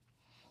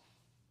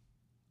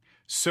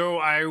So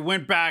I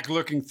went back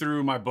looking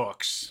through my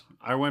books.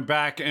 I went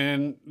back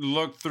and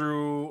looked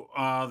through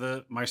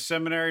my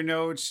seminary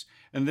notes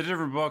and the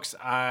different books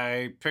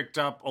I picked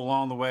up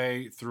along the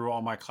way through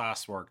all my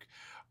classwork.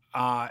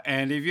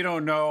 And if you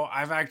don't know,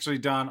 I've actually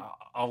done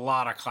a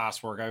lot of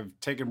classwork. I've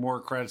taken more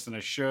credits than I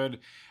should,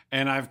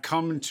 and I've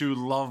come to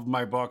love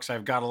my books.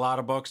 I've got a lot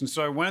of books. And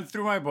so I went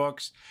through my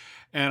books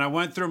and I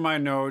went through my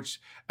notes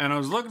and I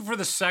was looking for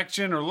the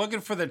section or looking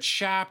for the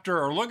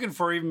chapter or looking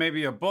for even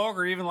maybe a book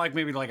or even like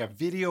maybe like a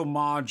video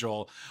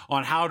module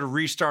on how to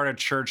restart a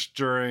church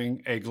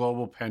during a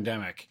global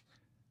pandemic.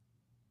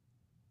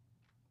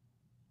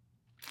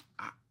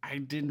 I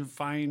didn't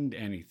find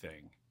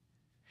anything.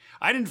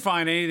 I didn't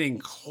find anything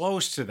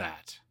close to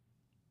that.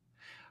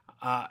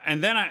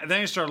 And then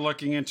I started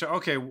looking into,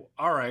 okay,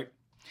 all right,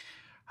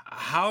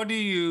 how do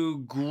you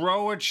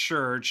grow a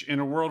church in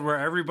a world where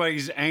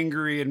everybody's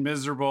angry and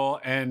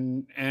miserable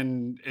and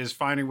is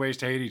finding ways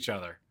to hate each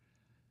other?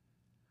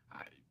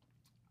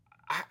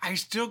 I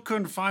still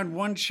couldn't find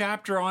one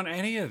chapter on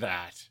any of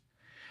that.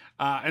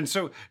 And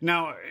so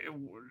now,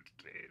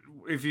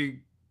 if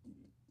you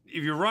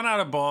run out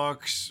of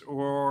books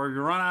or you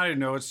run out of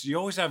notes, you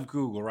always have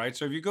Google, right?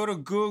 So if you go to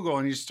Google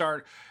and you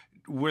start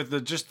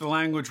with just the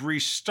language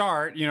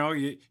restart,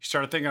 you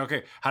start thinking,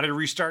 okay, how to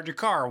restart your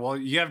car? Well,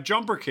 you have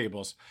jumper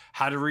cables.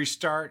 How to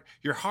restart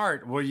your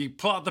heart? Well, you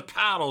pull out the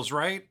paddles,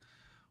 right?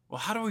 Well,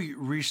 how do we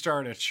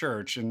restart a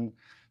church? And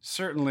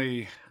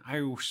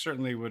I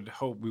certainly would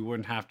hope we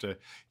wouldn't have to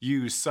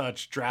use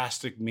such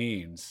drastic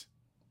means.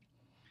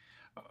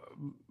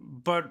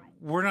 But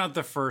we're not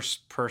the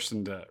first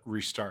person to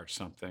restart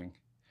something.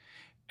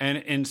 And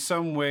in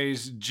some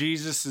ways,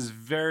 Jesus'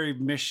 very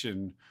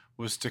mission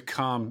was to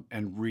come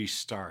and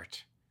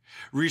restart.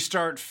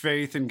 Restart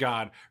faith in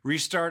God.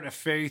 Restart a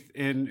faith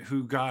in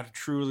who God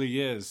truly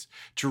is.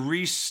 To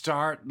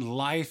restart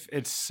life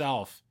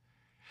itself.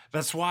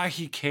 That's why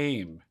he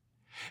came.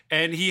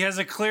 And he has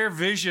a clear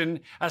vision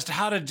as to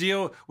how to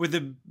deal with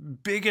the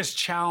biggest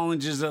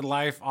challenges that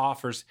life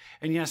offers.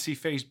 And yes, he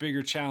faced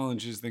bigger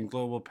challenges than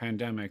global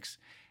pandemics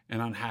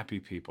and unhappy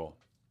people.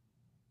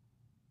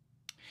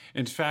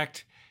 In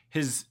fact,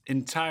 his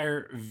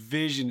entire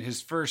vision,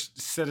 his first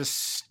set of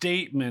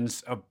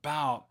statements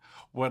about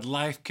what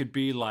life could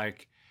be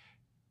like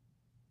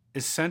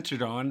is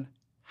centered on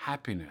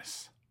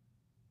happiness.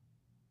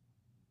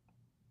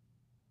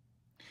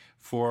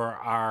 For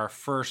our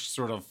first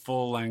sort of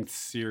full-length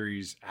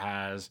series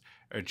as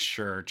a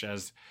church,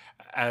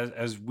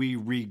 as we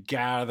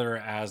regather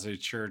as a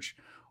church,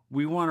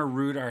 we want to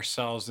root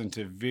ourselves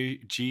into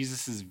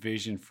Jesus'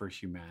 vision for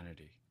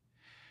humanity,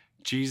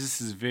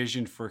 Jesus'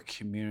 vision for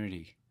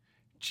community,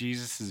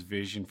 Jesus'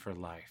 vision for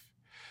life.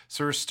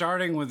 So we're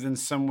starting with, in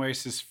some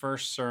ways, his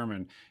first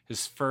sermon,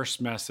 his first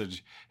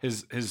message,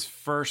 his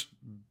first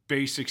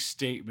basic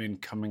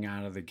statement coming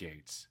out of the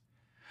gates.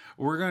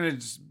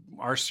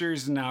 Our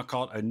series is now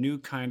called A New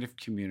Kind of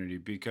Community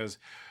because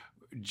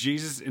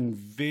Jesus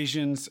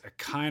envisions a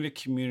kind of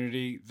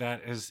community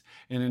that is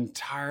an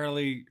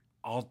entirely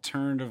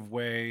alternative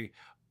way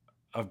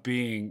of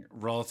being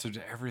relative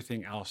to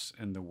everything else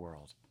in the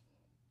world.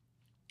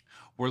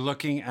 We're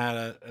looking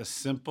at a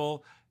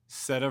simple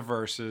set of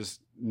verses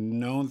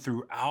known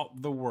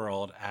throughout the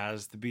world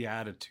as the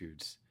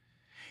Beatitudes.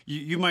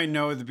 You might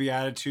know the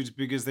Beatitudes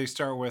because they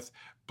start with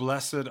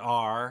blessed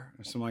are,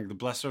 something like the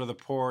blessed are the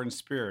poor in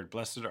spirit,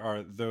 blessed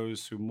are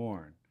those who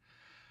mourn.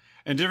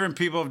 And different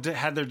people have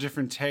had their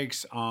different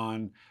takes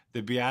on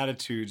the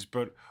Beatitudes,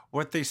 but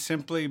what they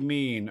simply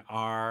mean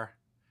are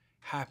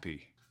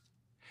happy.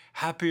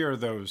 Happy are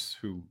those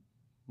who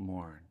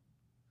mourn.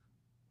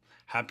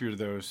 Happy are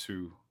those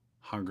who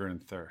hunger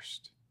and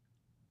thirst.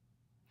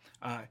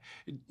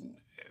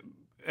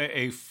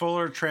 A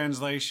fuller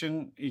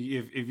translation,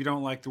 if you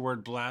don't like the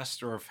word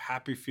blessed or if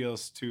happy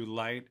feels too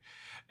light,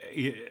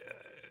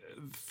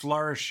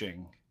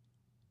 flourishing,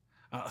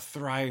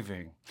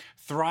 thriving.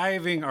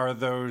 Thriving are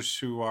those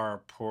who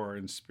are poor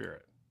in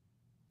spirit.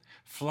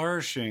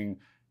 Flourishing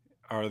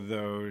are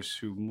those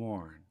who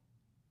mourn.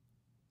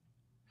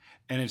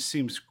 And it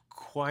seems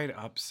quite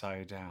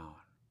upside down.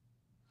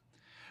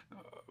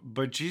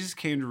 But Jesus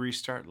came to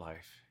restart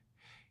life.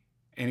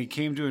 And he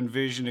came to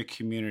envision a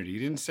community. He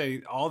didn't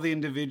say all the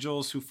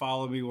individuals who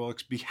follow me will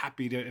be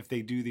happy if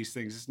they do these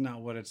things. It's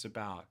not what it's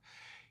about.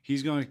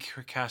 He's going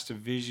to cast a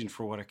vision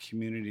for what a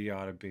community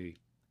ought to be.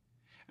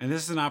 And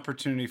this is an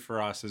opportunity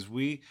for us as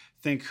we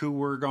think who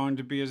we're going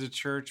to be as a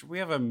church. We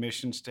have a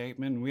mission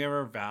statement. We have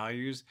our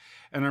values.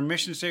 And our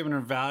mission statement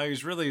and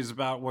values really is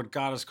about what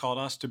God has called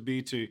us to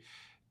be to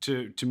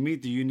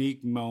meet the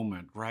unique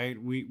moment,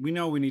 right? We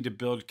know we need to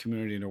build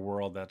community in a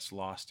world that's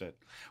lost it.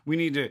 We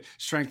need to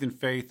strengthen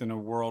faith in a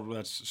world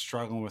that's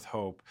struggling with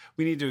hope.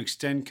 We need to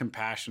extend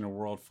compassion in a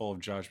world full of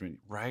judgment,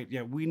 right?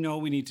 Yeah, we know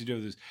we need to do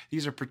this.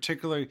 These are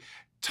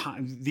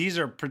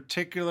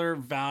particular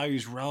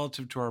values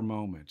relative to our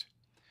moment.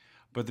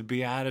 But the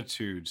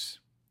Beatitudes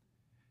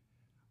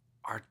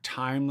are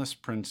timeless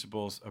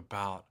principles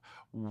about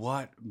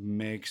what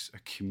makes a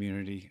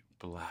community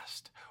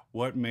blessed,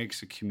 What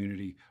makes a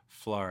community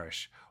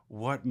flourish?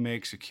 What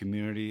makes a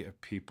community of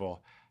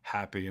people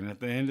happy? And at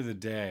the end of the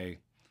day,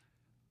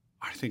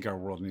 I think our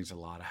world needs a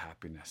lot of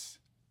happiness,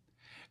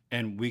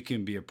 and we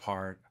can be a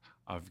part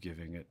of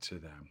giving it to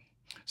them.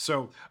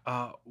 So,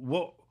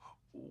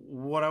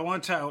 what I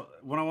want to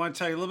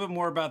tell you a little bit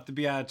more about the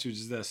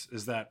Beatitudes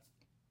is that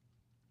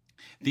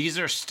these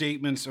are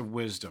statements of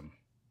wisdom,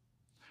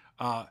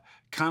 kind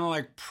of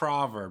like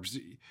Proverbs.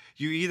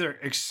 You either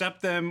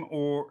accept them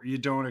or you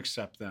don't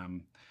accept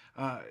them.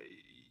 Uh,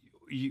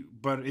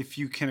 but if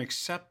you can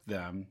accept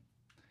them,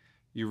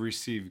 you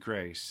receive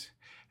grace.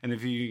 And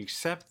if you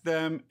accept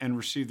them and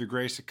receive the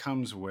grace that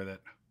comes with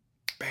it,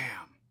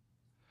 bam,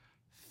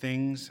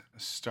 things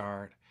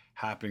start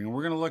happening. And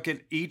we're going to look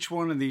at each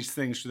one of these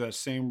things through that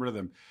same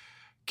rhythm.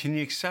 Can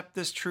you accept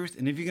this truth?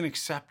 And if you can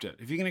accept it,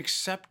 if you can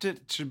accept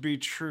it to be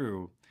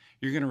true,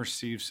 you're going to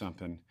receive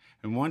something.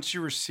 And once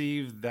you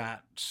receive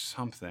that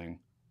something,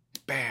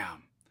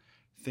 bam,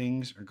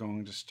 things are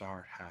going to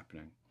start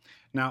happening.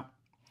 Now,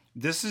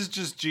 this is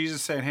just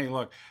Jesus saying, hey,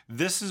 look,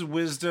 this is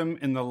wisdom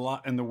in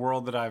the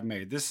world that I've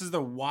made. This is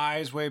the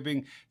wise way of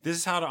being. This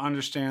is how to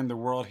understand the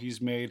world he's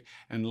made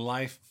and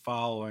life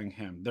following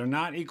him. They're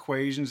not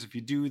equations. If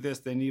you do this,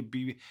 then you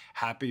be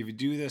happy. If you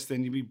do this,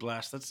 then you be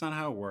blessed. That's not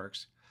how it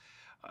works.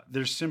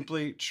 They're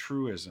simply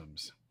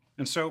truisms.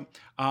 And so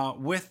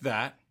with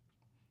that,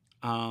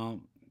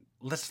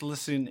 let's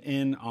listen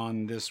in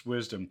on this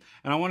wisdom.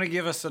 And I want to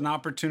give us an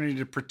opportunity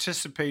to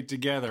participate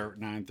together,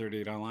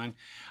 938 Online.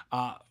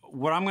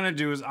 What I'm going to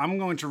do is I'm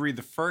going to read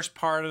the first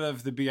part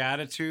of the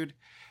Beatitude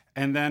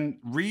and then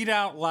read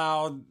out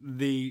loud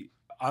the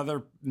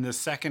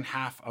second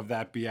half of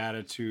that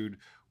Beatitude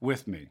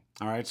with me.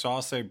 All right, so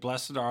I'll say,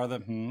 blessed are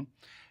the,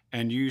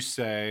 and you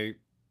say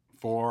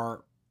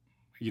for,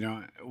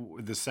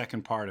 the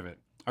second part of it.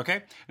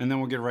 Okay, and then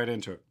we'll get right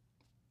into it.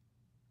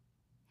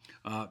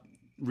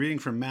 Reading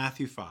from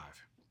Matthew 5.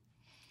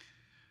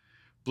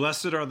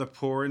 Blessed are the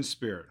poor in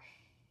spirit,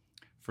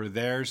 for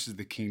theirs is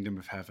the kingdom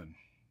of heaven.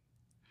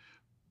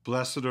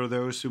 Blessed are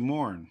those who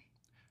mourn,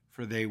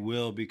 for they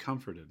will be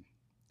comforted.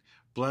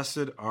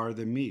 Blessed are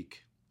the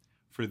meek,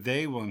 for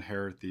they will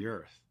inherit the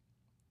earth.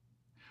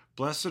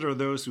 Blessed are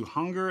those who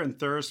hunger and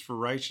thirst for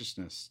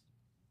righteousness,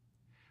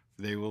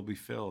 for they will be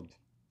filled.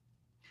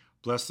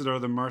 Blessed are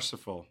the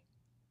merciful,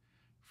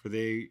 for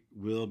they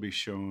will be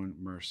shown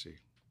mercy.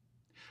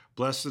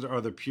 Blessed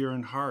are the pure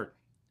in heart,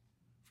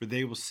 for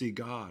they will see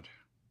God.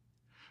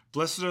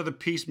 Blessed are the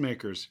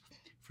peacemakers,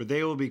 for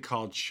they will be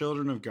called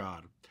children of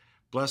God.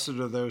 Blessed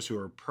are those who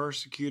are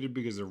persecuted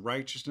because of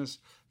righteousness,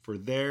 for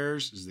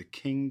theirs is the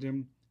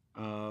kingdom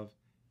of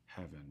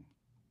heaven.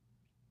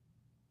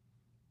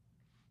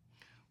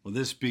 Well,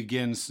 this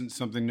begins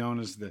something known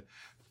as the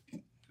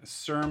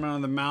Sermon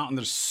on the Mount.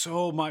 There's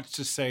so much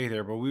to say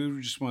there, but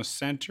we just want to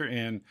center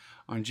in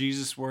on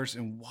Jesus' words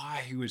and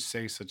why he would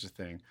say such a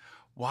thing.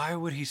 Why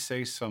would he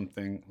say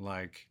something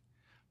like,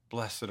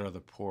 blessed are the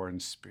poor in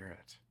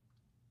spirit?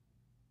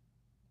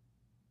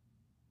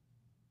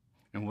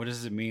 And what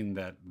does it mean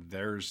that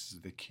there's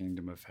the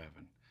kingdom of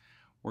heaven?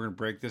 We're going to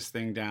break this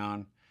thing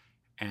down,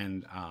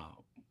 and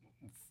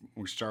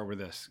we start with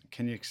this.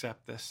 Can you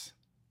accept this?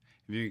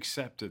 If you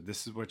accept it,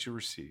 this is what you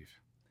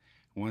receive.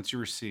 And once you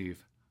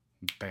receive,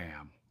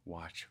 bam,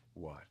 watch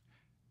what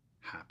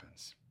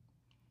happens.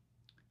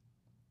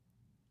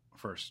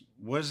 First,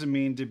 what does it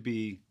mean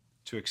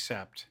to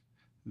accept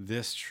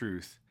this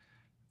truth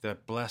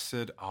that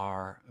blessed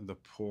are the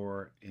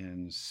poor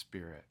in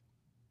spirit?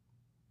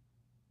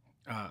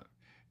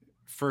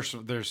 First,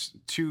 there's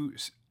two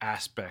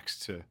aspects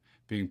to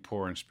being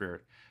poor in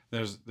spirit.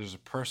 There's a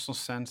personal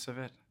sense of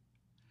it,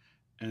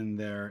 and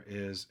there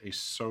is a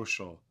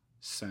social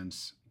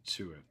sense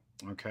to it,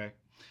 okay?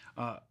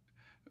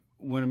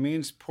 When it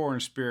means poor in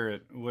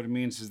spirit, what it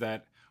means is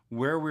that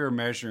where we are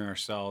measuring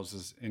ourselves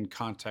is in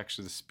context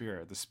of the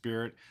Spirit.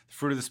 The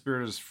fruit of the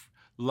Spirit is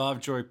love,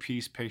 joy,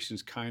 peace,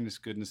 patience, kindness,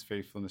 goodness,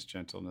 faithfulness,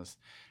 gentleness,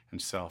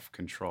 and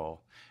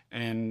self-control.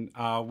 And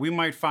we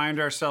might find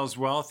ourselves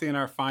wealthy in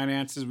our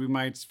finances. We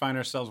might find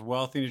ourselves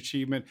wealthy in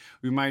achievement.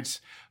 We might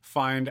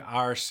find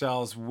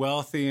ourselves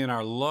wealthy in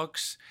our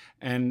looks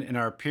and in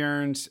our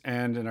appearance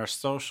and in our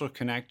social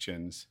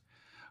connections.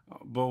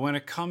 But when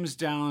it comes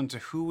down to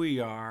who we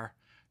are,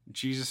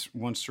 Jesus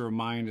wants to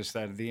remind us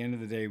that at the end of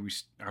the day,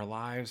 our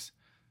lives,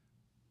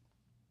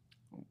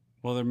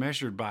 well, they're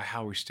measured by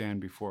how we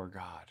stand before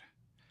God.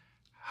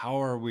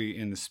 How are we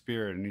in the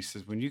Spirit? And he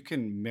says, when you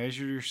can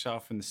measure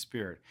yourself in the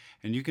Spirit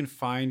and you can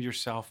find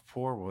yourself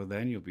poor, well,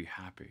 then you'll be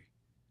happy.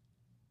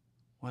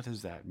 What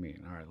does that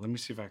mean? All right, let me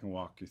see if I can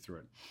walk you through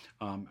it.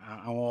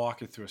 I will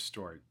walk you through a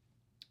story.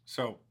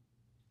 So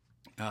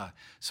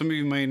some of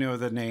you may know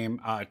the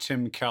name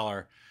Tim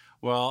Keller.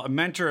 Well, a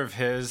mentor of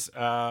his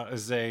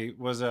was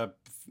a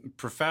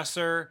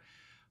professor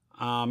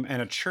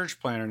and a church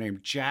planner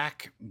named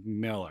Jack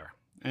Miller.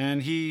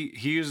 And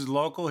he was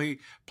local. He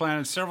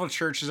planted several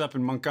churches up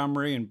in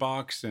Montgomery and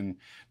Bucks and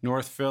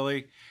North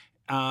Philly.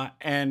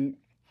 And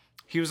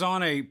He was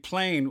on a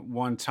plane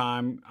one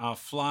time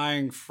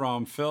flying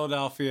from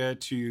Philadelphia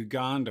to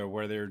Uganda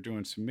where they were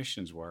doing some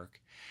missions work.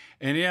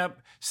 And he ended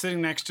up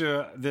sitting next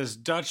to this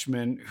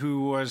Dutchman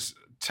who was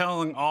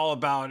telling all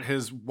about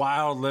his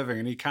wild living.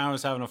 And he kind of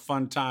was having a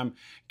fun time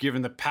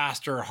giving the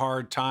pastor a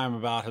hard time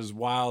about his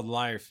wild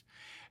life.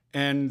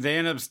 And they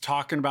ended up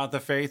talking about the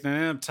faith and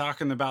ended up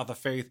talking about the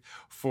faith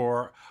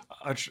for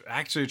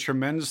actually a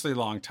tremendously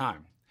long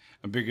time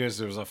because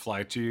there was a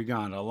flight to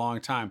Uganda, a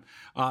long time.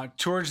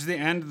 Towards the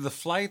end of the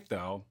flight,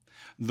 though,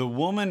 the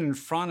woman in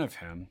front of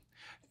him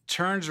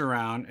turns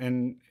around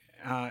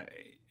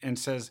and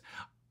says,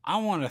 I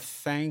want to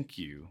thank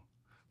you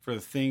for the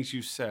things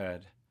you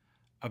said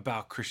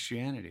about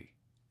Christianity.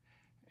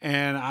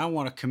 And I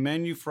want to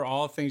commend you for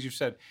all the things you've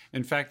said.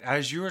 In fact,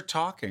 as you were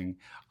talking,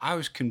 I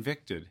was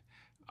convicted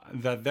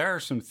that there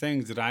are some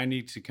things that I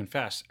need to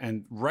confess.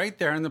 And right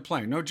there in the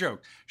plane, no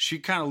joke, she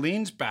kind of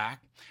leans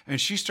back and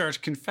she starts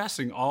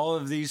confessing all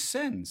of these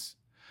sins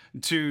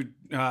to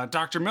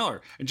Dr.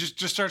 Miller and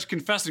just starts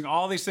confessing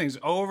all these things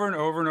over and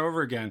over and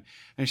over again.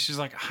 And she's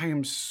like, I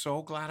am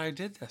so glad I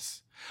did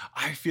this.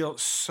 I feel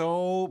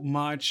so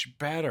much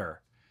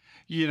better,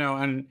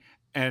 and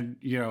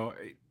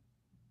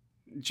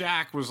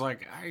Jack was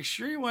like, are you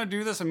sure you want to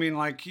do this? I mean,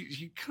 like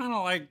he kind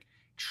of like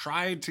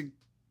tried to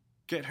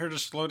get her to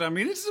slow down. I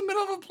mean, it's the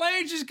middle of a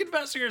plane. She's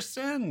confessing her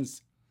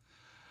sins.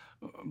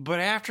 But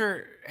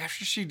after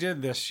she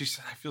did this, she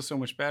said, I feel so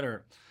much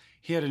better.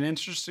 He had an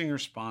interesting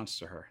response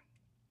to her.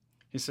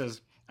 He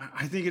says,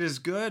 I think it is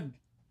good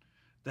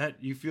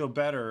that you feel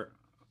better,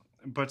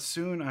 but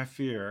soon I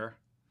fear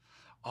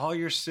all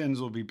your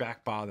sins will be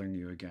back bothering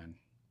you again.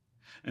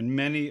 And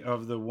many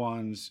of the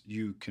ones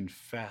you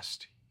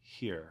confessed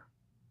here.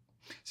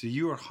 So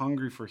you are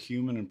hungry for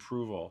human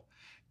approval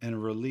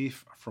and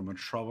relief from a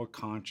troubled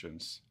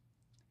conscience.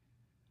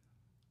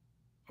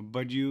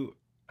 But you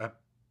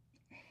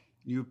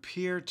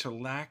appear to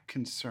lack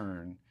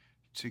concern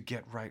to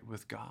get right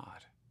with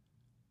God.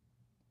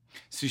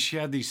 See, she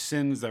had these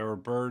sins that were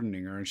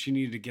burdening her and she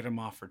needed to get them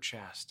off her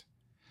chest.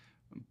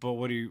 But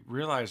what he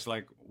realized,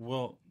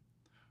 well,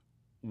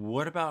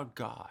 what about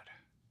God?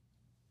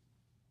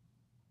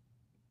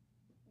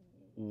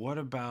 What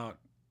about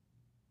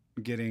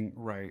getting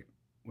right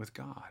with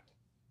God?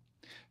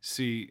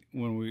 See,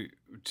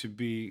 to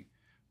be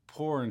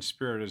poor in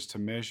spirit is to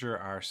measure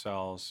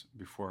ourselves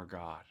before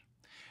God.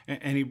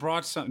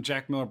 And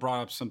Jack Miller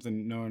brought up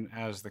something known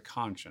as the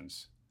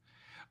conscience.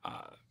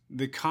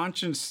 The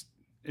conscience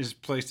is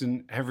placed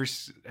in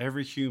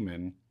every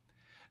human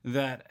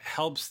that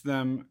helps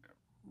them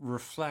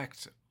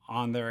reflect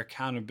on their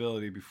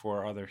accountability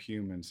before other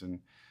humans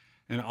and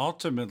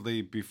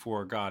ultimately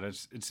before God.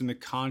 It's in the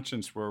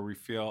conscience where we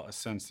feel a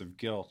sense of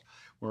guilt,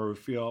 where we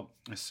feel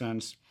a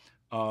sense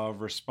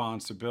of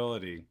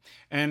responsibility.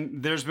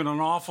 And there's been an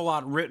awful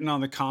lot written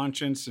on the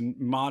conscience in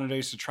modern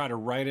days to try to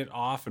write it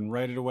off and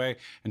write it away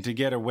and to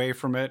get away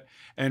from it.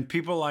 And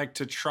people like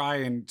to try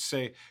and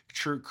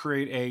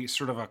create a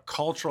sort of a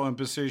cultural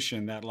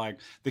imposition that like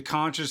the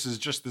conscience is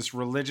just this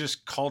religious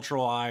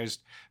culturalized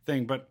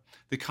thing. But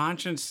the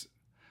conscience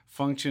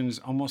functions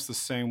almost the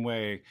same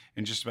way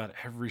in just about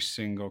every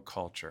single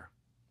culture.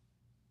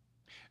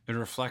 It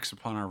reflects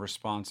upon our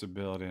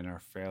responsibility and our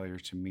failure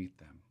to meet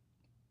them.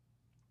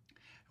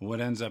 And what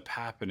ends up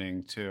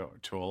happening to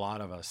a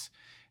lot of us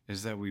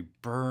is that we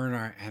burn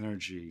our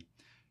energy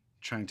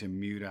trying to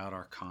mute out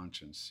our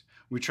conscience.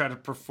 We try to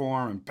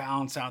perform and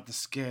balance out the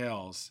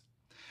scales.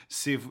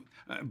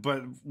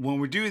 But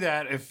when we do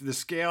that, if the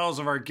scales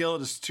of our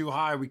guilt is too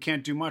high, we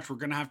can't do much. We're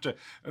going to have to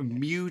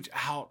mute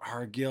out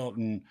our guilt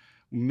and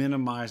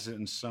minimize it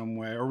in some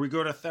way. Or we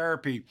go to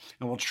therapy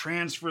and we'll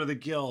transfer the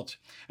guilt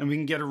and we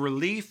can get a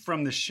relief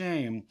from the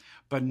shame,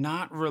 but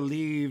not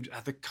relieved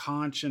at the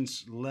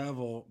conscience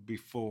level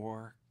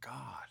before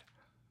God.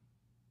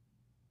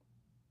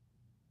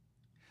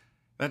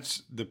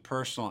 That's the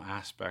personal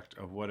aspect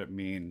of what it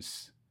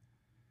means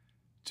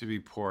to be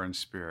poor in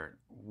spirit.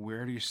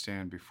 Where do you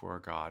stand before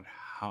God?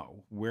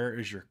 Where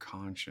is your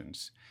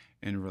conscience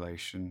in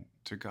relation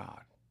to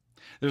God?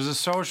 There's a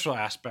social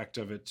aspect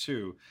of it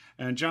too.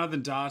 And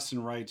Jonathan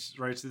Dawson writes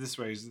it this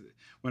way: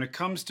 when it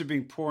comes to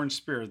being poor in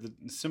spirit, the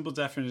simple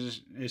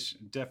definition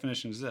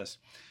is this: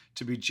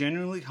 to be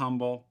genuinely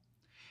humble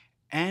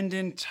and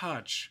in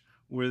touch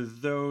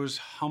with those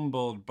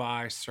humbled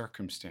by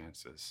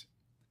circumstances.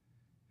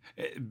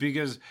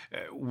 Because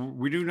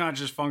we do not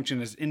just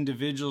function as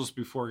individuals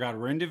before God.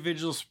 We're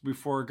individuals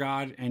before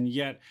God and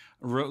yet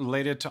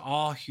related to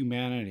all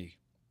humanity.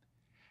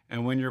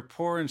 And when you're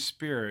poor in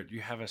spirit,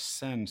 you have a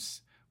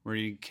sense where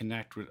you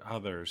connect with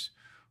others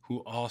who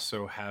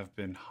also have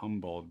been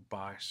humbled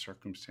by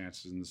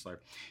circumstances in this life.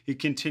 He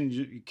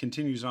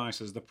continues on, he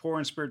says, the poor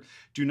in spirit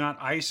do not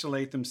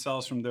isolate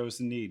themselves from those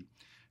in need,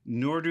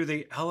 nor do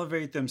they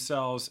elevate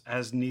themselves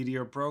as needy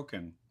or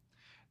broken.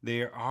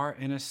 They are,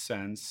 in a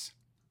sense,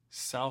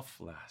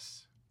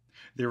 selfless.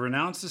 They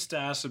renounce the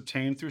status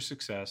obtained through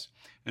success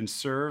and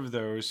serve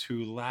those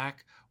who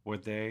lack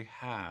what they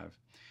have.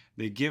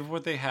 They give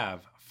what they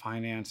have,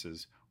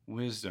 finances,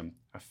 wisdom,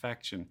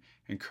 affection,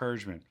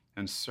 encouragement,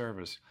 and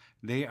service.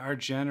 They are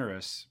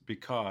generous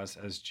because,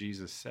 as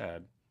Jesus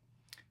said,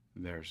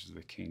 theirs is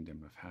the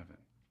kingdom of heaven.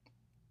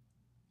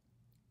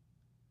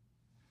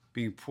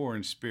 Being poor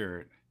in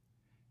spirit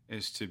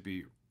is to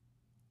be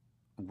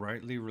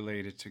rightly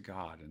related to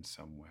God in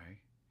some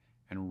way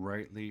and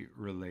rightly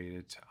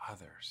related to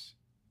others.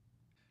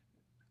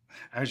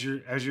 As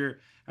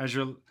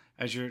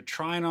you're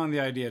trying on the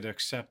idea to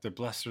accept the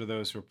blessed are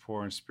those who are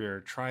poor in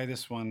spirit, try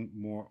this one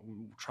more.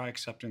 Try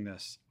accepting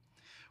this.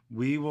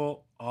 We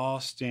will all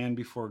stand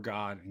before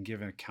God and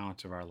give an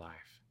account of our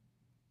life.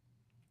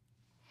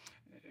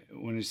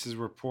 When he says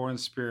we're poor in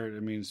spirit,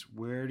 it means,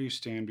 where do you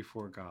stand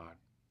before God?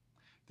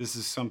 This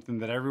is something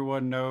that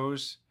everyone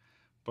knows,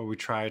 but we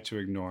try to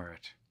ignore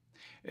it.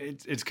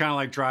 It's kind of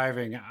like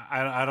driving.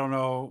 I don't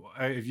know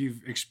if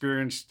you've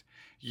experienced,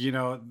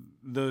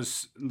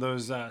 those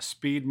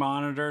speed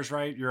monitors,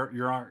 right?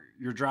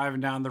 You're driving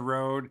down the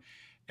road,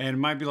 and it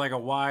might be like a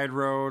wide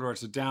road or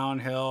it's a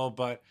downhill,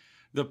 but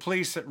the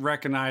police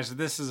recognize that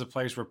this is a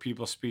place where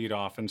people speed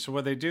off, and so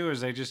what they do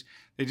is they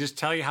just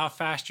tell you how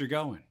fast you're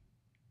going.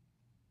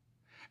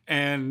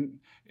 And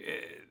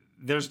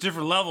there's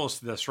different levels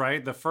to this,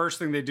 right? The first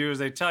thing they do is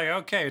they tell you,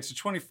 okay, it's a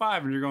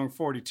 25 and you're going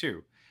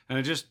 42. And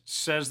it just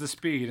says the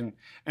speed.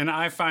 And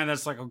I find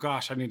that's like, oh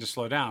gosh, I need to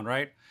slow down,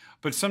 right?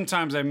 But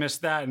sometimes I miss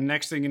that. And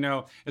next thing you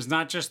know, it's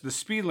not just the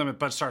speed limit,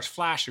 but it starts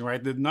flashing,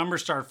 right? The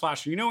numbers start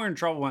flashing. You know we're in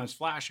trouble when it's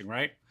flashing,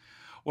 right?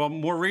 Well,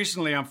 more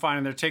recently, I'm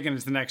finding they're taking it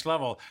to the next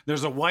level.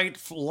 There's a white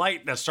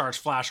light that starts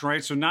flashing,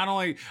 right? So not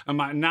only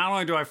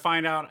do I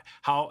find out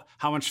how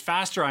much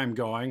faster I'm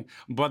going,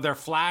 but they're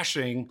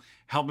flashing,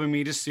 helping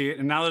me to see it.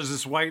 And now there's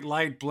this white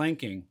light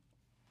blinking.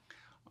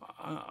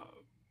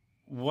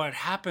 What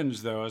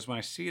happens, though, is when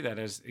I see that,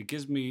 is it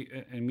gives me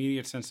an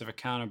immediate sense of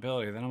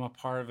accountability, that I'm a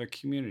part of a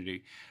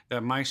community,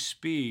 that my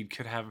speed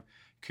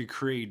could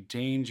create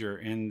danger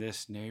in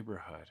this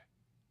neighborhood.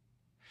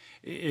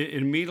 It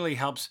immediately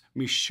helps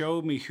me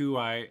show me who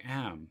I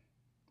am.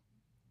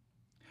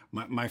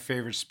 My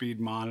favorite speed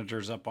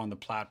monitor's up on the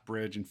Platte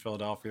Bridge in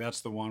Philadelphia. That's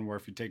the one where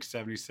if you take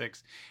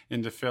 76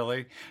 into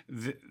Philly,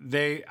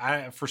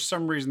 for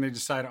some reason they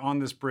decide on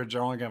this bridge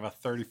they're only going to have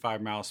a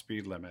 35-mile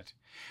speed limit.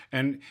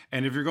 And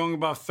if you're going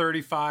above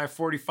 35,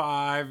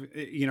 45,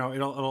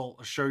 it'll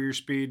show your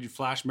speed, you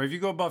flash. But if you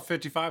go above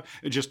 55,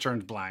 it just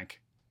turns blank.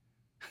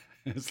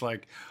 It's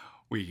like,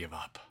 we give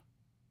up.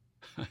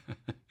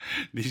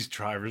 These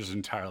drivers are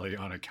entirely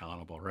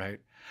unaccountable, right?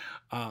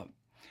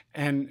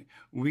 And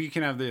we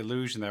can have the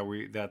illusion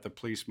that the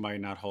police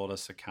might not hold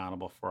us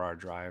accountable for our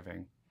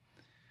driving.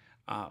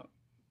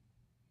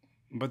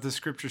 But the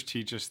scriptures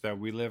teach us that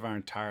we live our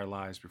entire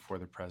lives before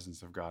the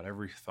presence of God.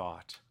 Every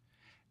thought,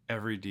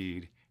 every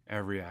deed,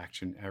 every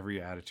action,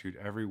 every attitude,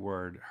 every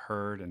word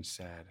heard and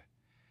said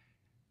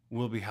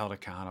will be held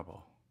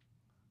accountable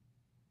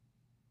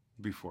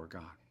before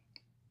God.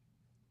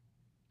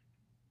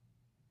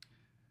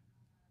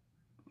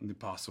 The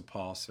Apostle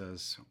Paul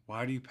says,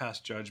 why do you pass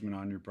judgment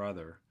on your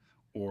brother?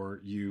 Or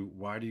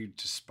why do you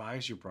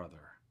despise your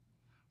brother?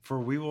 For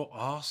we will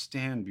all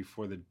stand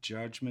before the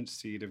judgment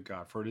seat of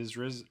God. For it is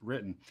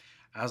written,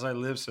 as I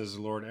live, says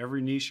the Lord,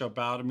 every knee shall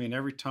bow to me and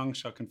every tongue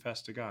shall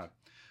confess to God.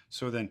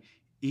 So then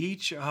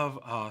each of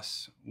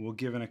us will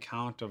give an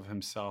account of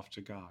himself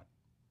to God.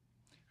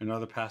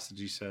 Another passage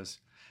he says,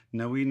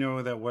 now we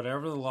know that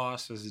whatever the law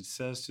says, it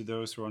says to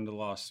those who are under the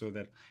law, so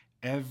that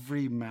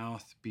every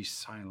mouth be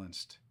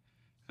silenced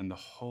and the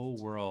whole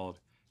world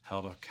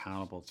held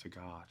accountable to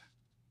God.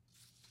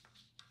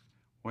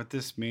 What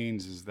this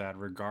means is that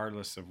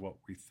regardless of what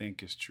we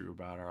think is true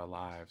about our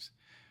lives,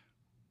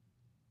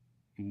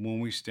 when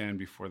we stand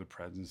before the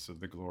presence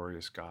of the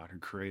glorious God who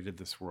created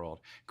this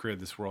world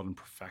in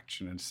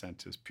perfection and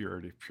sent his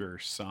pure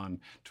Son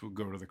to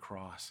go to the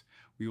cross,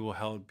 we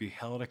will be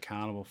held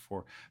accountable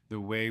for the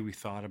way we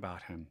thought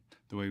about him,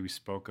 the way we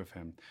spoke of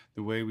him,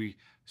 the way we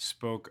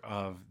spoke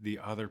of the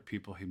other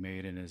people he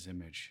made in his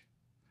image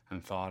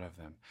and thought of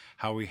them,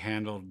 how we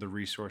handled the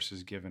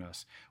resources given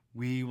us.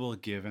 We will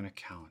give an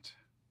account.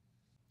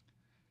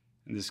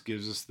 And this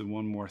gives us the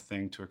one more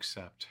thing to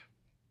accept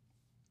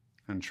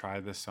and try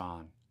this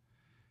on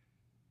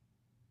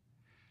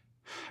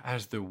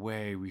as the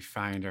way we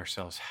find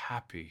ourselves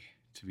happy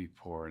to be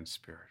poor in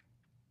spirit.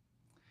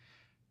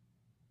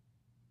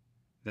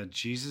 That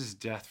Jesus'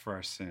 death for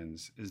our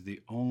sins is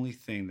the only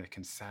thing that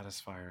can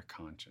satisfy our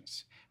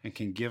conscience and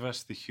can give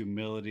us the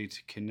humility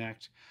to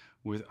connect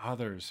with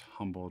others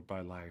humbled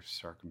by life's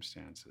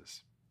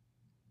circumstances.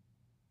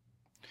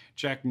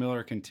 Jack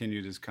Miller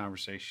continued his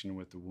conversation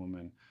with the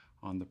woman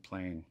on the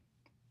plane.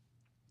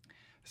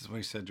 This is what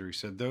he said to her. He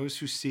said, those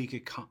who seek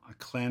a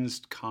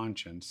cleansed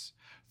conscience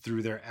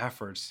through their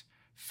efforts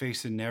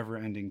face a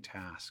never-ending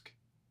task.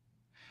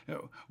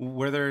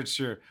 Whether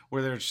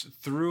it's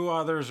through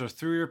others or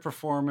through your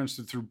performance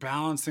or through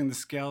balancing the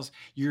scales,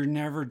 you're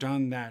never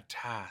done that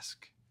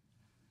task.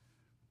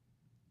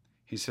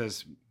 He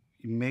says,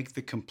 make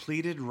the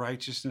completed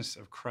righteousness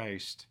of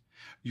Christ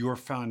your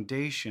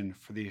foundation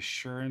for the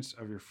assurance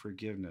of your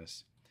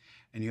forgiveness,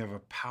 and you have a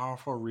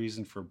powerful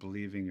reason for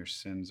believing your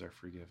sins are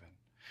forgiven.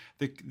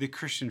 The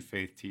Christian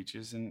faith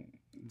teaches and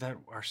that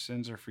our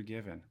sins are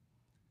forgiven.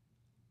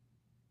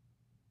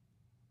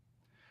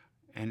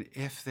 And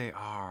if they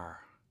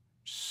are,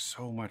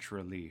 so much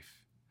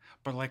relief.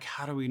 But like,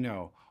 how do we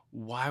know?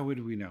 Why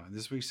would we know?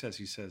 This is what he says.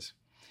 He says,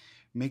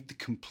 make the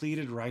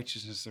completed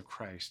righteousness of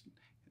Christ,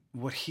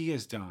 what he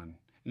has done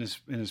in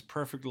his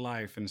perfect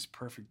life and his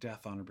perfect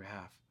death on our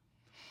behalf.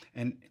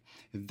 And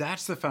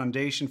that's the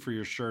foundation for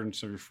your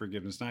assurance of your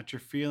forgiveness, not your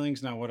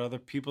feelings, not what other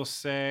people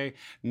say,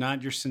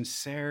 not your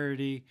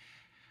sincerity,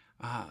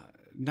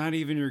 not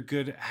even your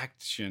good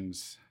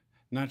actions,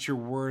 not your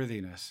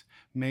worthiness.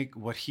 Make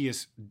what he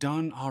has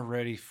done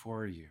already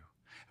for you.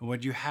 And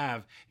what you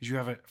have is you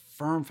have a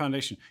firm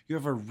foundation. You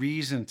have a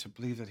reason to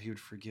believe that he would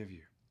forgive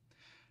you.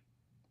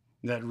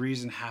 That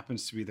reason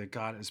happens to be that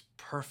God is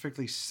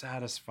perfectly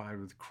satisfied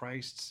with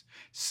Christ's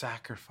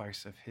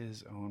sacrifice of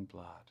his own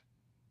blood.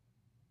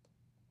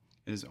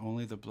 It is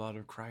only the blood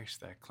of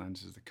Christ that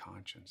cleanses the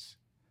conscience.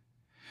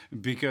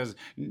 Because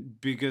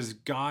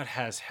God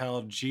has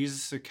held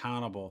Jesus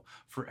accountable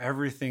for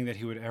everything that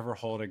he would ever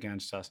hold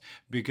against us.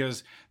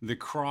 Because the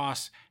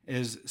cross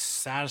is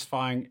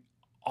satisfying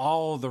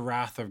all the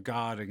wrath of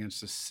God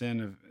against the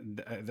sin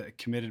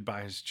committed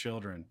by his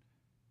children.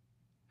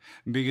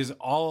 Because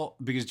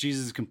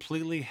Jesus is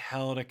completely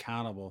held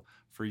accountable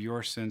for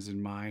your sins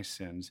and my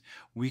sins,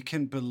 we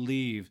can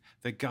believe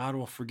that God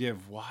will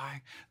forgive.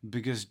 Why?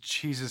 Because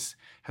Jesus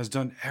has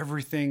done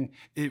everything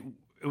it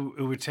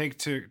would take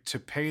to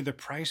pay the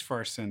price for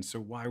our sins. So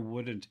why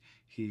wouldn't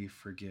he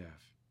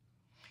forgive?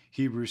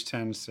 Hebrews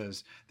 10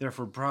 says,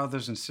 therefore,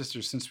 brothers and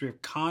sisters, since we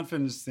have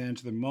confidence to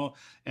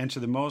enter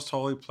the most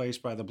holy place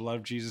by the blood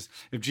of Jesus,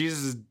 if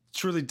Jesus has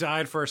truly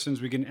died for our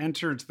sins, we can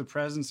enter into the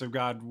presence of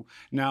God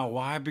now.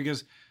 Why?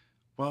 Because,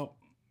 well,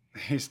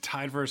 he's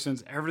died for our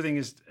sins. Everything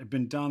has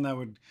been done that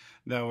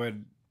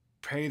would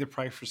pay the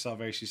price for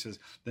salvation. He says,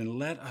 then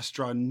let us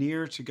draw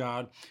near to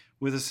God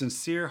with a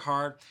sincere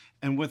heart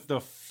and with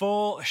the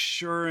full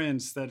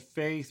assurance that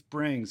faith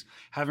brings,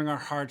 having our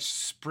hearts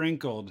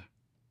sprinkled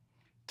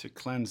to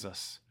cleanse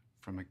us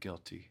from a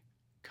guilty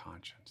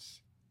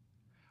conscience.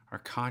 Our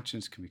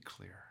conscience can be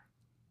clear.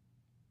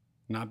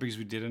 Not because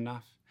we did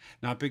enough,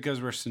 not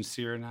because we're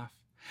sincere enough,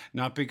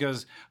 not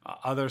because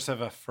others have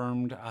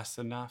affirmed us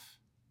enough,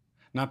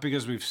 not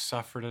because we've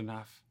suffered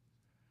enough,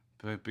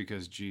 but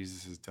because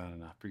Jesus has done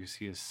enough, because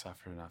he has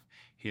suffered enough.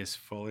 He has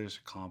fully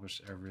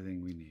accomplished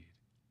everything we need.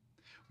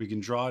 We can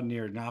draw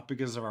near not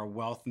because of our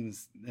wealth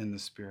in the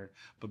Spirit,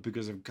 but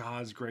because of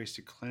God's grace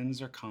to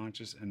cleanse our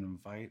conscience and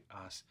invite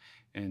us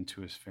into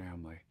his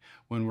family.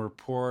 When we're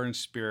poor in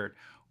spirit,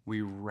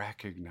 we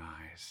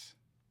recognize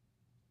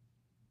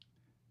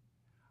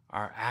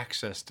our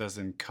access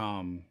doesn't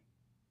come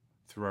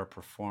through our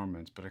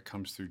performance, but it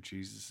comes through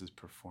Jesus'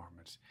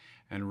 performance.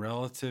 And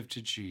relative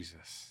to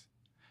Jesus,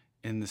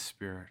 in the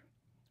Spirit,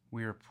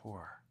 we are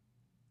poor.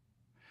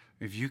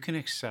 If you can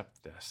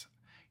accept this,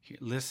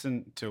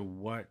 listen to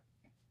what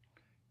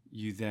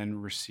you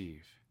then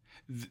receive.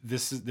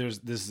 There's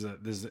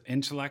an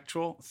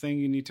intellectual thing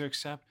you need to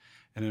accept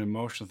and an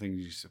emotional thing you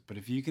need to accept. But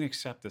if you can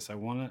accept this, I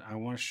want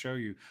to show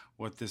you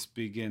what this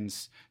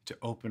begins to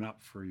open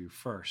up for you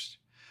first.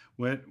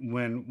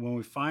 When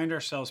we find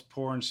ourselves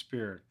poor in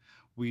spirit,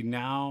 we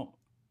now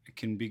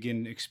can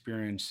begin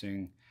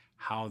experiencing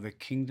how the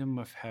kingdom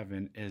of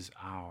heaven is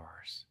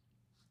ours.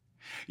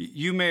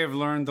 You may have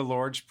learned the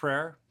Lord's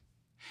Prayer.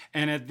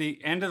 And at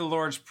the end of the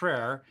Lord's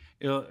Prayer,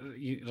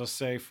 it'll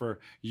say, for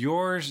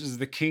yours is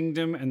the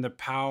kingdom and the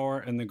power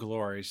and the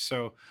glory.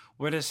 So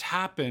what has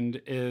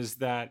happened is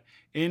that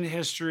in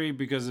history,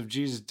 because of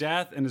Jesus'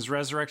 death and his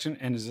resurrection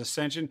and his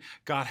ascension,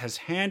 God has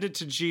handed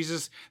to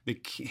Jesus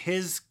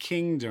his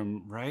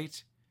kingdom,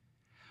 right?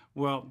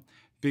 Well,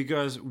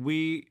 because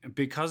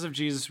of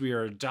Jesus, we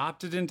are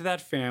adopted into that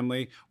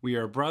family. We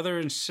are brother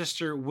and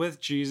sister with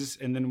Jesus,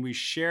 and then we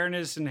share in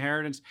his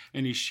inheritance,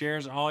 and he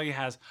shares all he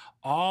has.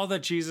 All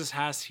that Jesus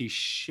has, he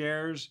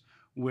shares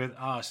with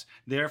us.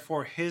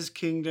 Therefore, his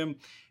kingdom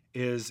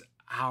is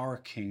our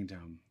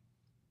kingdom.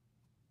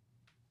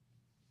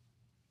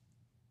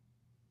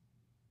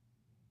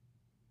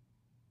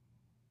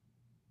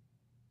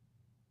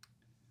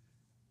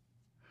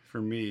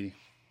 For me,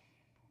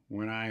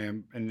 when I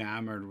am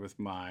enamored with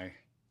my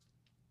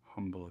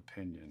humble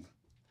opinion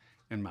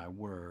and my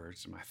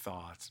words and my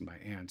thoughts and my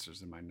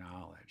answers and my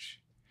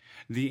knowledge,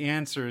 the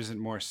answer isn't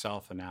more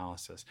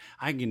self-analysis.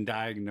 I can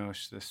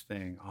diagnose this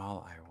thing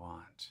all I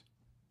want.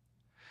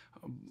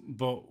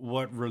 But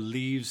what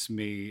relieves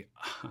me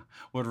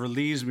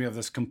of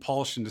this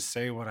compulsion to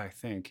say what I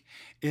think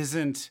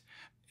isn't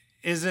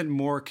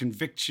more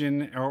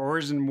conviction or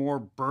isn't more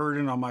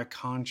burden on my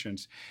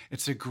conscience.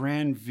 It's a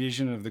grand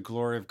vision of the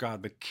glory of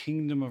God, the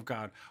kingdom of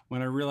God.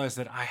 When I realize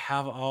that I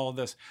have all of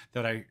this,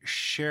 that I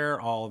share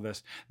all of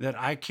this, that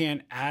I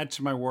can't add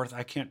to my worth,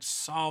 I can't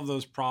solve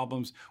those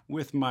problems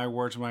with my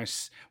words. When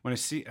I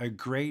see a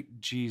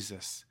great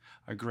Jesus,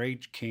 a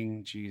great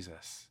King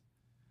Jesus,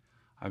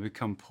 I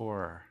become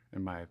poorer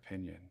in my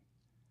opinion.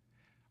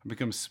 I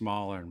become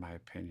smaller in my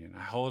opinion.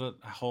 I hold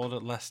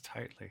it less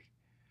tightly.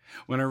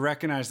 When I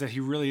recognize that he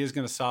really is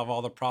going to solve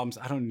all the problems,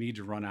 I don't need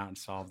to run out and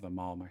solve them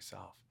all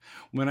myself.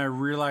 When I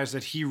realize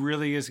that he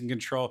really is in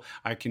control,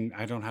 I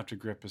don't have to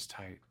grip as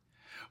tight.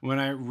 When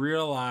I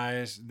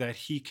realize that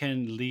he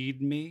can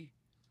lead me,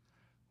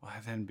 well, I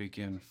then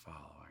begin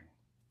following.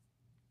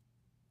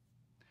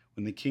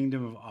 When the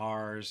kingdom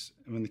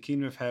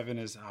of heaven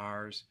is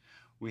ours,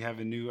 we have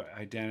a new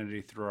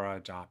identity through our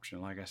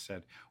adoption. Like I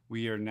said,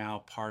 we are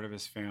now part of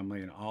his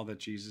family, and all that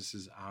Jesus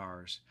is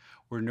ours.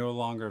 We're no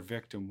longer a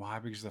victim. Why?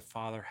 Because the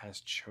Father has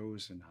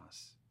chosen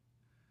us.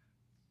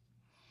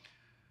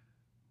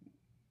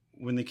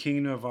 When the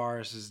kingdom of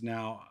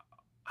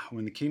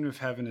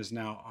heaven is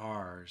now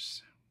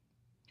ours,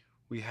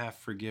 we have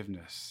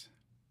forgiveness.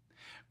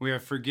 We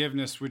have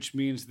forgiveness, which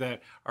means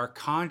that our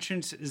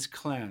conscience is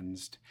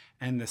cleansed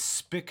and the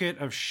spigot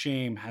of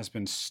shame has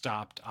been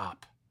stopped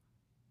up.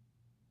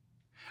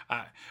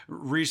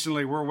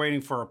 Recently, we're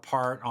waiting for a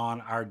part on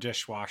our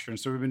dishwasher, and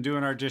so we've been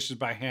doing our dishes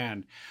by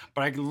hand.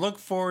 But I look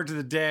forward to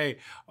the day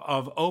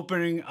of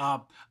opening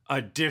up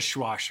a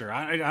dishwasher.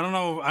 I don't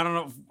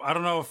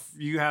know if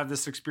you have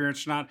this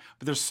experience or not,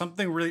 but there's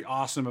something really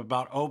awesome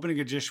about opening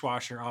a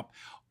dishwasher up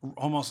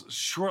almost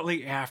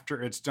shortly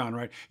after it's done,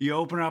 right? You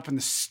open it up and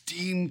the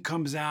steam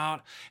comes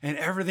out and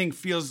everything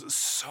feels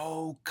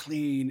so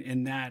clean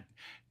in that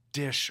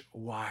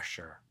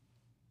dishwasher.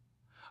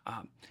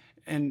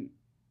 And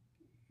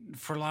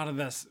for a lot of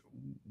us,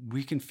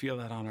 we can feel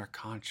that on our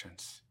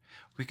conscience.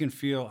 We can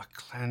feel a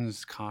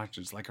cleansed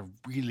conscience, like a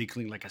really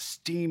clean, like a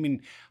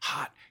steaming,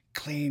 hot,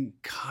 clean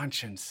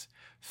conscience,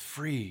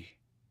 free.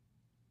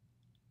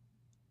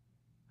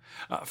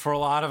 For a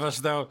lot of us,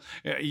 though,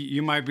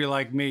 you might be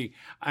like me,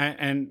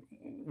 and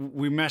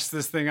we mess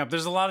this thing up.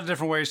 There's a lot of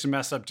different ways to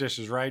mess up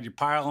dishes, right? You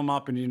pile them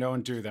up and you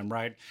don't do them,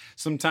 right?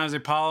 Sometimes they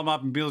pile them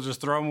up and people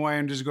just throw them away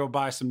and just go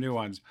buy some new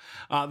ones.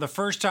 The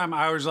first time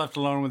I was left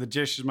alone with the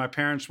dishes, my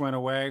parents went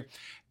away.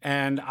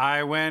 And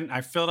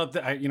I filled up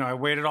I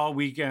waited all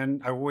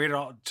weekend. I waited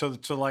all till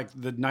like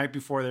the night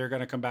before they were going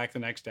to come back the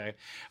next day.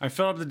 I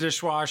filled up the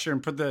dishwasher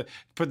and put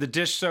the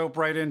dish soap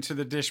right into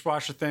the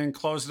dishwasher thing,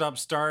 closed it up,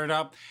 started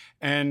up.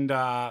 And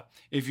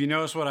if you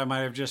notice what I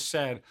might have just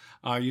said,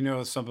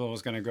 something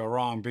was going to go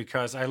wrong,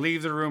 because I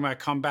leave the room, I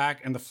come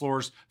back, and the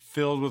floor's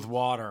filled with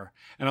water.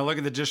 And I look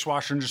at the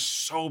dishwasher and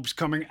just soap's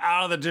coming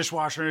out of the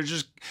dishwasher and it's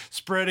just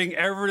spreading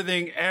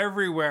everything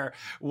everywhere.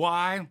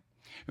 Why?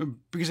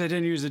 Because I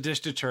didn't use the dish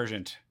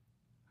detergent.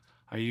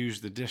 I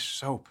used the dish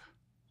soap.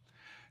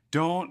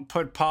 Don't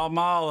put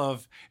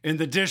Palmolive in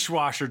the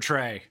dishwasher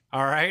tray,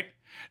 all right?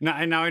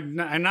 I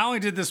not only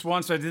did this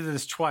once, I did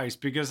this twice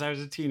because I was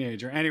a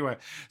teenager. Anyway,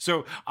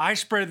 so I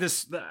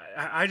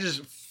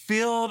just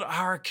filled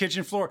our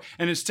kitchen floor.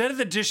 And instead of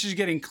the dishes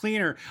getting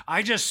cleaner,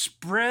 I just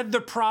spread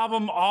the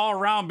problem all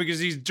around, because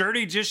these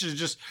dirty dishes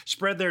just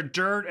spread their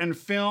dirt and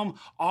film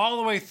all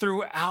the way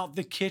throughout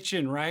the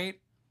kitchen, right?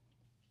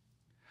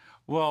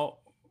 Well,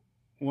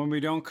 when we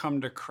don't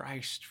come to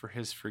Christ for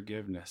his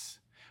forgiveness,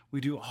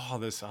 we do all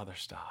this other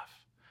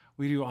stuff.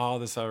 We do all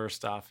this other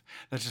stuff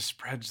that just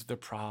spreads the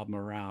problem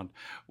around.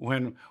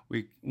 When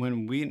we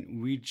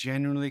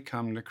genuinely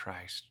come to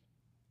Christ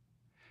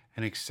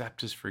and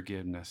accept his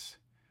forgiveness,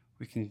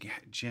 we can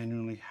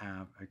genuinely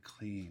have a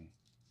clean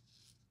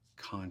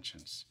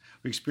conscience.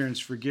 We experience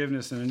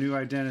forgiveness and a new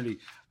identity.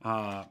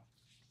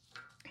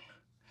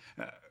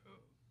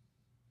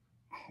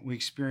 We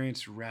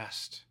experience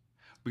rest,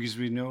 because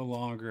we no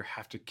longer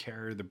have to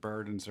carry the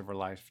burdens of our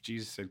life.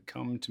 Jesus said,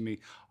 "Come to me,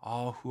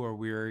 all who are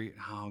weary, and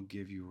I'll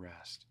give you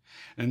rest."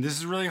 And this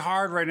is really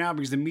hard right now,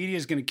 because the media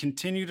is going to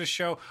continue to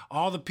show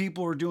all the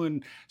people who are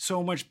doing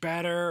so much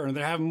better, or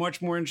they're having much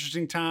more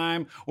interesting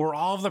time, or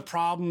all of the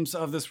problems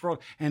of this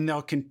world. And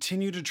they'll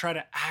continue to try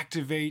to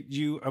activate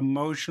you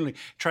emotionally,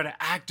 try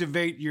to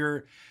activate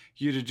you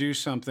to do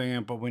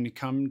something. But when you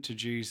come to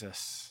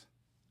Jesus,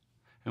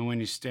 and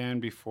when you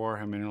stand before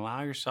him and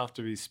allow yourself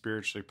to be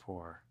spiritually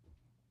poor,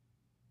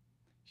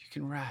 you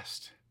can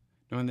rest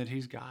knowing that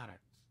he's got it.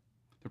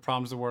 The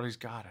problems of the world, he's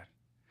got it.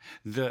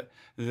 The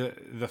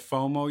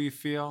FOMO you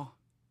feel,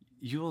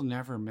 you will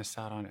never miss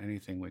out on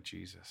anything with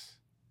Jesus.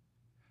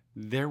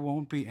 There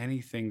won't be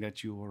anything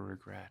that you will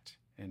regret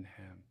in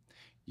him.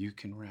 You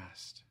can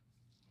rest.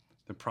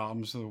 The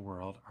problems of the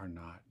world are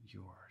not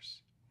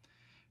yours.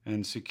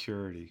 And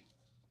security.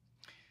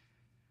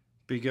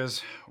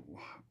 Because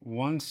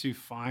once you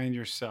find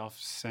yourself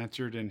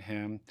centered in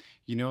him,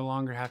 you no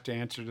longer have to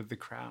answer to the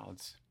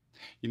crowds.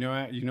 You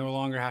no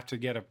longer have to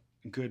get a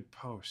good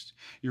post.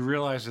 You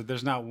realize that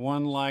there's not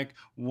one like,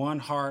 one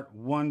heart,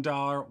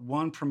 $1,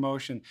 one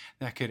promotion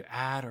that could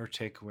add or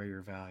take away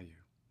your value.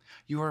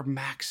 You are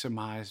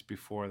maximized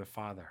before the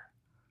Father.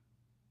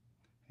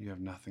 You have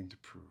nothing to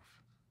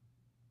prove.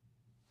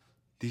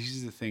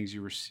 These are the things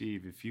you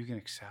receive if you can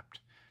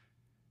accept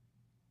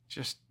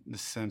just the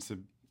sense of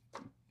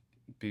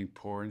being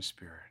poor in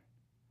spirit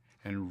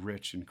and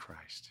rich in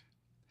Christ.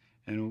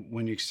 And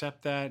when you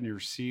accept that and you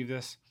receive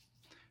this,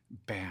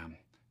 bam,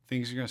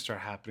 things are going to start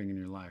happening in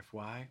your life.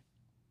 Why?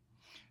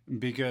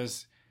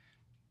 Because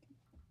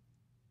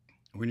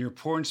When you're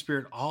poor in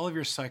spirit, all of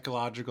your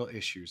psychological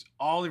issues,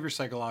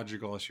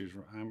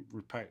 I'm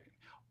repeating,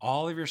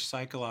 all of your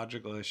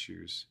psychological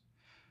issues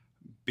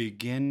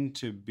begin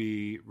to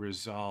be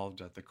resolved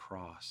at the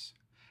cross,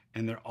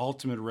 and their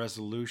ultimate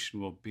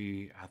resolution will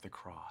be at the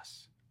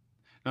cross.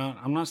 Now,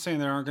 I'm not saying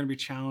there aren't going to be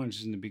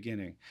challenges in the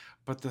beginning,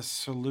 but the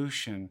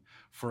solution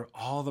for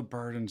all the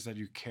burdens that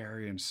you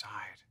carry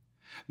inside,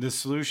 the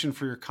solution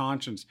for your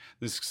conscience,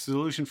 the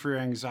solution for your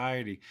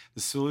anxiety,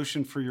 the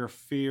solution for your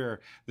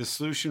fear, the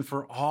solution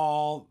for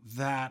all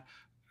that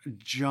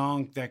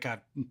junk that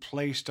got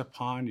placed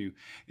upon you,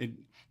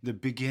 the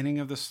beginning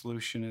of the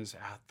solution is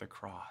at the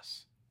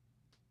cross.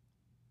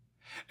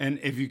 And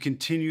if you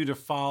continue to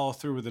follow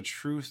through with the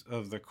truth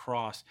of the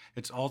cross,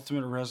 its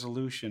ultimate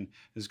resolution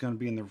is going to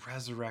be in the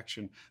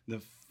resurrection,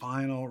 the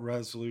final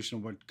resolution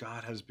of what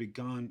God has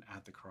begun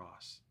at the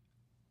cross.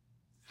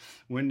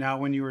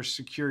 When you are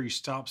secure, you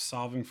stop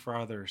solving for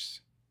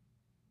others.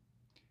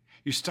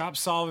 You stop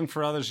solving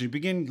for others. You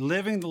begin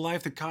living the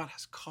life that God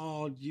has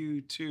called you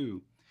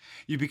to.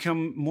 You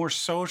become more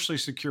socially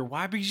secure.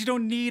 Why? Because you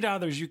don't need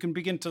others. You can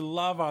begin to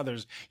love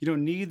others. You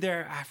don't need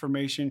their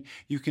affirmation.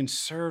 You can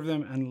serve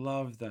them and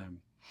love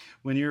them.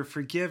 When you're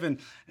forgiven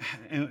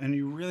and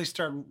you really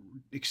start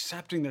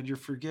accepting that you're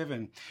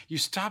forgiven, you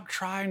stop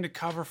trying to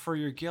cover for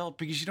your guilt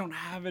because you don't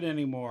have it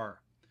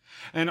anymore.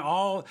 And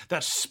all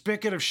that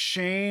spigot of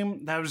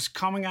shame that was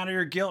coming out of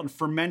your guilt and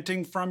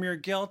fermenting from your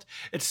guilt,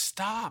 it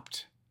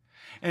stopped.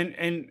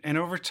 And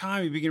over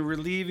time, you begin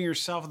relieving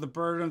yourself of the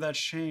burden of that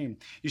shame.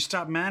 You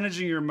stop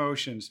managing your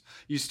emotions.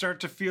 You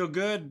start to feel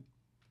good,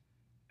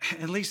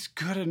 at least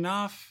good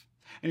enough.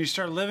 And you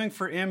start living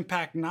for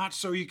impact, not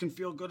so you can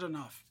feel good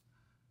enough.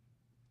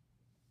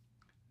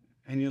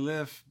 And you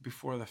live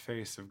before the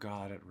face of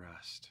God at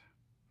rest.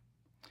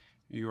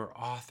 You are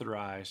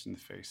authorized in the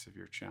face of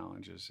your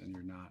challenges, and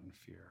you're not in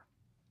fear.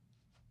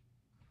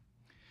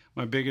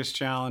 My biggest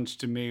challenge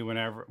to me when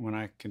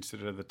I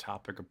consider the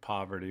topic of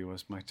poverty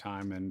was my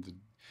time in the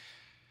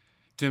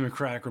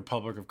Democratic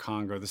Republic of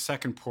Congo, the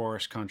second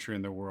poorest country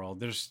in the world.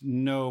 There's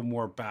no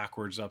more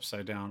backwards,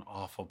 upside down,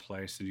 awful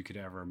place than you could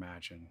ever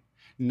imagine.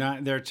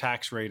 Their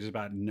tax rate is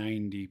about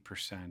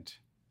 90%.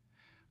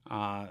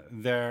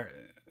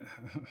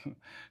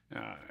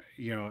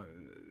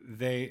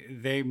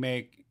 They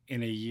make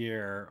in a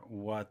year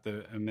what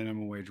a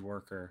minimum wage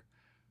worker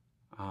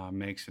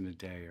makes in a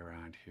day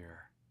around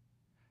here.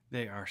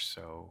 They are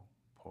so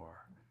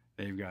poor.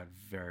 They've got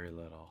very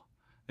little.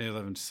 They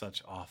live in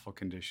such awful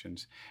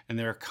conditions. And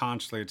they're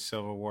constantly at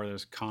civil war.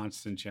 There's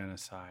constant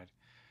genocide.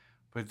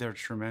 But they're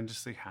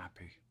tremendously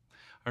happy.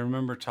 I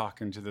remember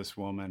talking to this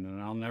woman,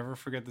 and I'll never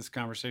forget this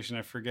conversation.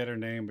 I forget her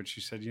name, but she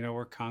said,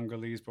 we're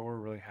Congolese, but we're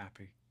really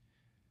happy.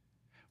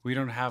 We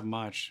don't have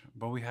much,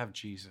 but we have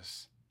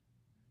Jesus.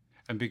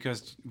 And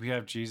because we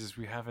have Jesus,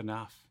 we have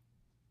enough.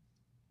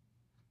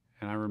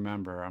 And I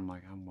remember,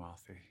 I'm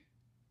wealthy.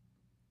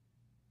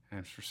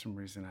 And for some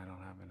reason, I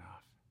don't have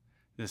enough.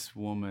 This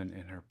woman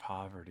in her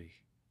poverty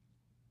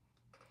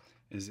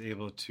is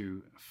able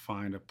to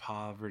find a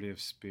poverty of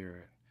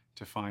spirit,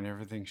 to find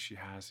everything she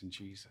has in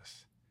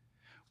Jesus.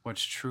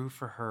 What's true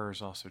for her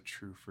is also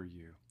true for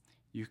you.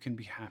 You can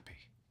be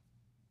happy.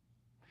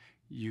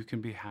 You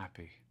can be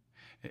happy.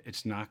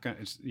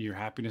 Your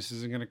happiness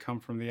isn't going to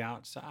come from the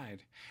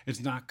outside.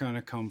 It's not going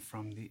to come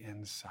from the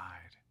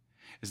inside.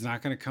 It's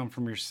not going to come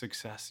from your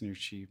success and your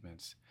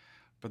achievements.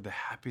 But the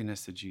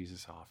happiness that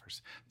Jesus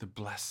offers, the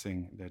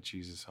blessing that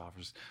Jesus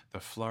offers,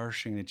 the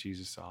flourishing that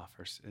Jesus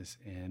offers is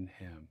in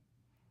him.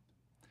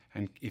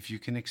 And if you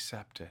can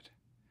accept it,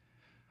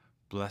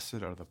 blessed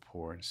are the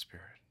poor in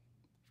spirit,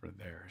 for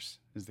theirs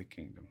is the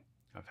kingdom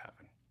of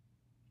heaven.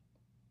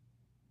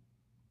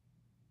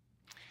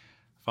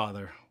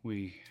 Father,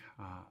 we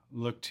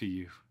look to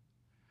you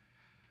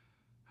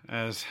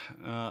as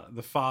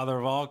the Father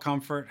of all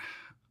comfort,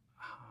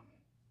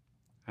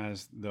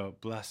 as the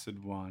Blessed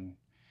One.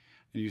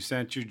 And you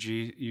sent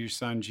your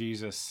son,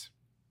 Jesus.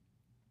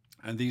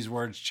 And these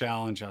words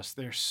challenge us.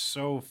 They're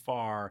so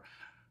far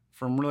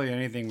from really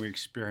anything we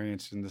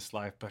experience in this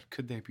life, but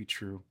could they be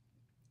true?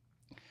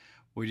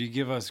 Would you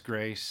give us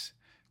grace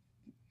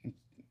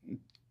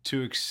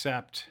to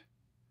accept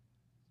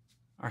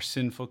our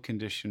sinful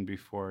condition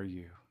before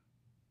you,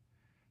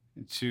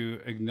 to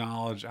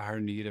acknowledge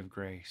our need of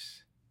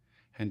grace,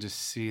 and to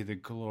see the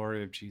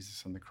glory of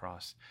Jesus on the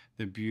cross,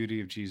 the beauty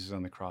of Jesus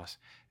on the cross,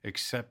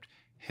 accept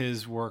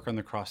his work on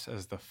the cross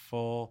as the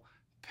full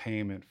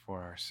payment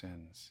for our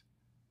sins.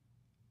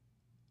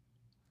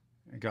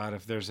 God,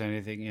 if there's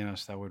anything in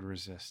us that would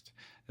resist,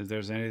 if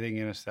there's anything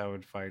in us that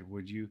would fight,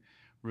 would you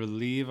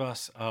relieve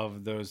us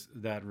of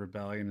that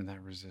rebellion and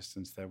that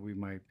resistance, that we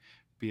might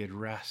be at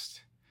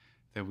rest,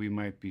 that we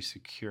might be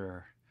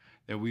secure,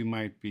 that we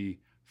might be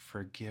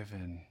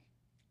forgiven,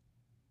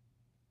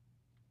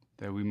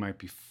 that we might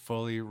be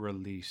fully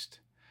released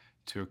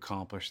to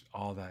accomplish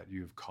all that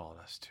you have called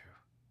us to,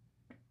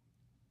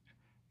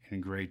 in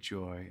great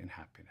joy and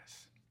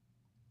happiness.